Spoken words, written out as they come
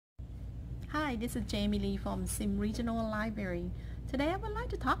Hi, this is Jaime Lee from Sim Regional Library. Today I would like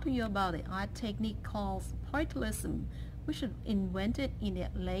to talk to you about an art technique called Pointillism, which was invented in the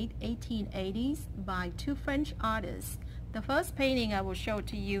late 1880s by two French artists. The first painting I will show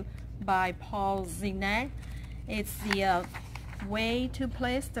to you by Paul Signac. It's the way to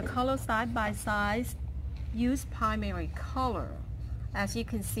place the color side by side, use primary color. As you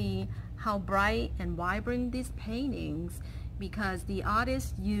can see how bright and vibrant these paintings, because the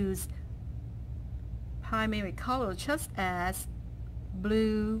artist used primary color just as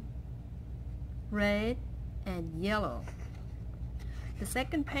blue, red, and yellow. The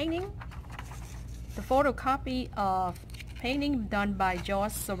second painting, the photocopy of painting done by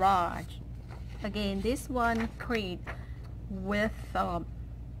George Seurat. Again, this one created with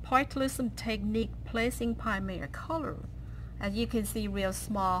Pointillism technique, placing primary color. As you can see real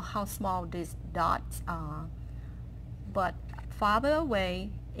small how small these dots are, but farther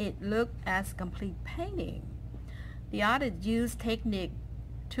away it looked as complete painting. The artist used technique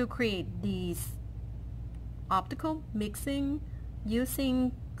to create these optical mixing,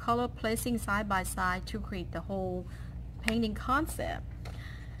 using color placing side by side to create the whole painting concept.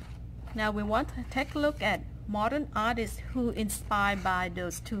 Now we want to take a look at modern artists who inspired by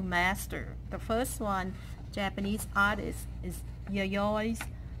those two masters. The first one, Japanese artist, is Yayoi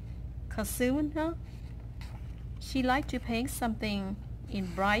Kusama. She liked to paint something in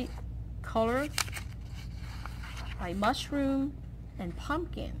bright color like mushroom and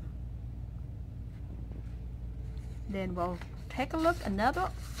pumpkin. Then we'll take a look at another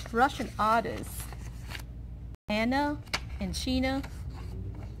Russian artist, Anna and Sheena.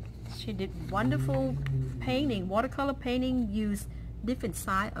 She did wonderful painting, watercolor painting, used different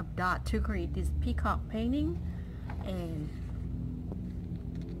size of dot to create this peacock painting and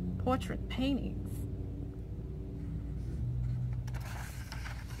portrait paintings.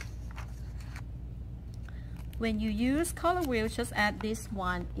 When you use color wheels just as this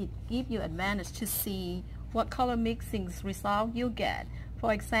one, it gives you advantage to see what color mixings result you get.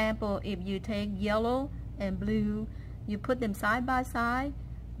 For example, if you take yellow and blue, you put them side by side,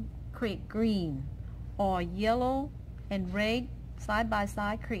 create green, or yellow and red side by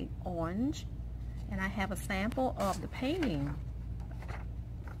side, create orange. And I have a sample of the painting.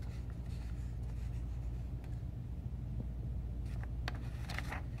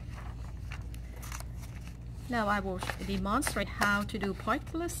 Now I will demonstrate how to do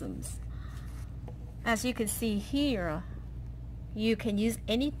pointillisms. As you can see here, you can use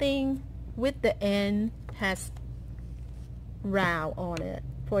anything with the end has round on it.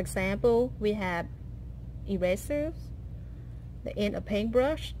 For example, we have erasers, the end of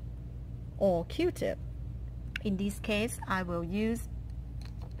paintbrush, or Q-tip. In this case, I will use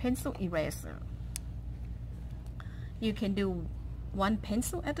pencil eraser. You can do one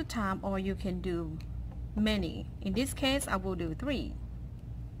pencil at a time, or you can do many. In this case, I will do 3.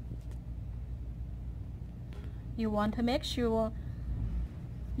 You want to make sure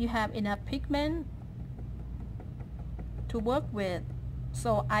you have enough pigment to work with.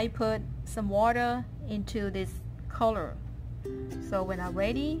 So I put some water into this color. So when I'm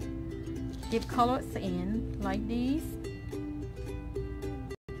ready, dip colors in like these.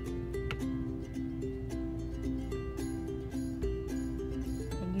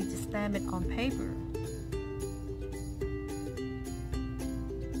 And you just stamp it on paper.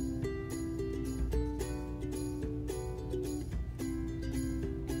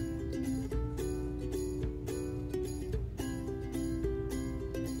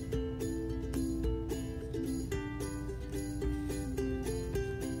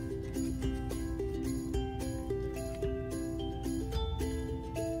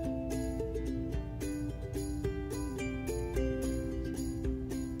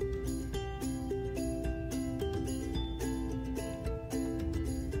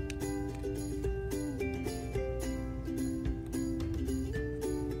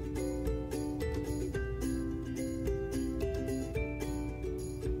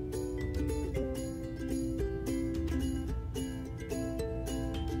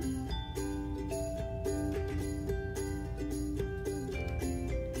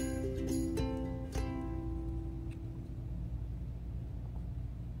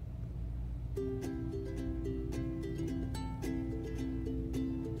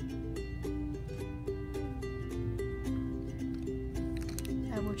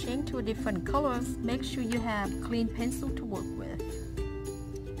 Change to different colors. Make sure you have clean pencil to work with.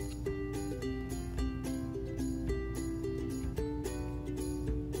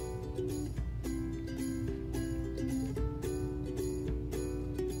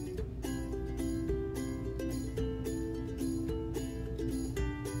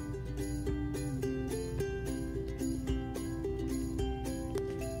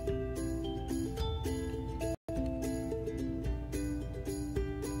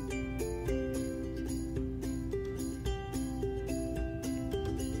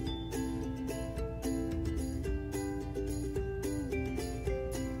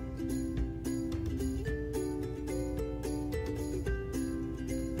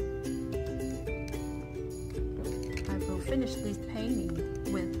 finish this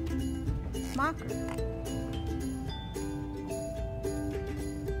painting with marker.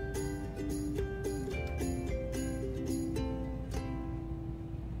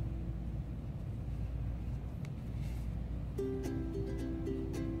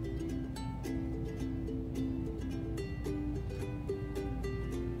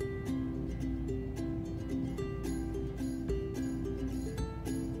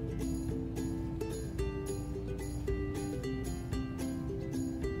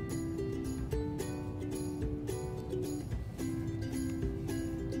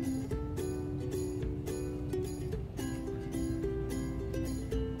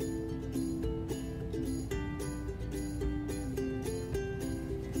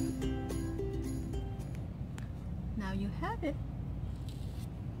 Now you have it.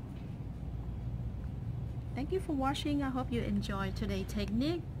 Thank you for watching. I hope you enjoyed today's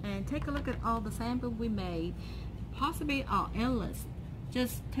technique, and take a look at all the samples we made. Possibly are endless.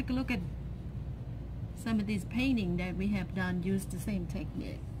 Just take a look at some of these paintings that we have done use the same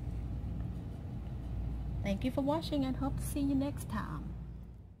technique. Thank you for watching and hope to see you next time.